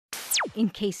in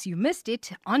case you missed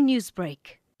it on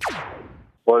Newsbreak.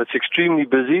 Well, it's extremely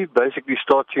busy, basically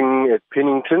starting at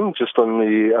Pennington, just on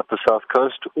the upper south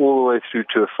coast, all the way through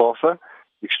to Hafsa.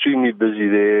 Extremely busy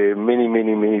there,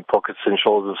 many pockets and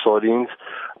shoals of sardines,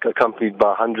 accompanied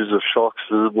by hundreds of sharks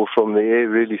visible from the air,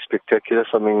 really spectacular,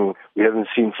 something we haven't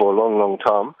seen for a long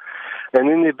time. And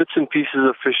then there are bits and pieces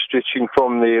of fish stretching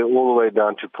from there all the way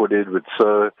down to Port Edward.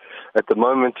 So at the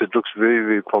moment it looks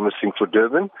very promising for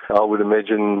Durban. I would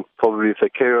imagine probably if they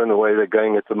carry on the way they're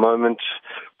going at the moment,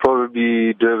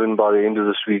 probably Durban by the end of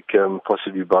this week,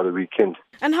 possibly by the weekend.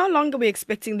 And how long are we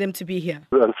expecting them to be here?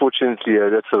 Unfortunately,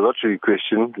 that's a lottery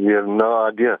question. We have no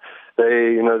idea.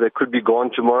 They could be gone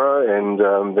tomorrow,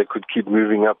 and they could keep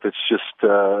moving up. It's just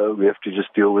we have to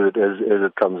just deal with it as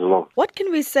it comes along. What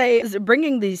can we say is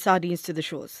bringing these sardines to the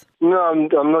shores? No,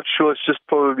 I'm not sure. It's just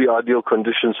probably ideal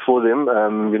conditions for them.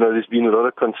 There's been a lot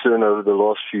of concern over the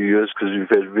last few years because we've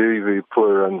had very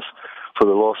poor runs for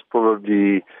the last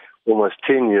probably almost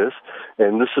 10 years,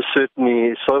 and this is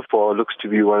certainly, so far, looks to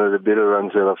be one of the better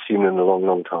runs that I've seen in a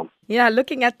long time. Yeah,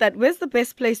 looking at that, where's the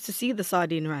best place to see the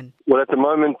sardine run? Well, at the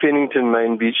moment, Pennington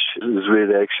Main Beach is where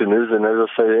the action is, and as I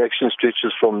say, the action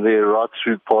stretches from there right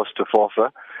through past to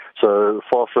Hafsa. So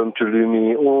far from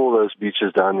Tulumi, all those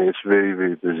beaches down there, it's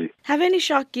very busy. Have any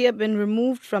shark gear been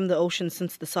removed from the ocean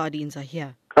since the sardines are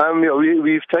here?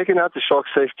 We've taken out the shark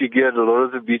safety gear at a lot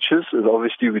of the beaches, and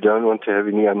obviously we don't want to have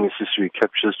any unnecessary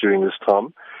captures during this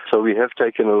time. So we have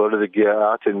taken a lot of the gear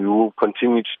out, and we will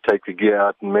continue to take the gear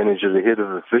out and manage it ahead of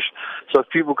the fish. So if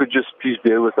people could just please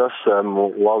bear with us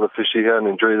while the fish are here and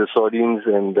enjoy the sardines,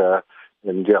 and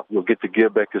we'll get the gear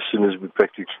back as soon as we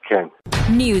practically can.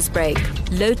 Newsbreak,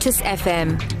 Lotus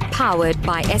FM, powered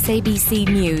by SABC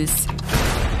News.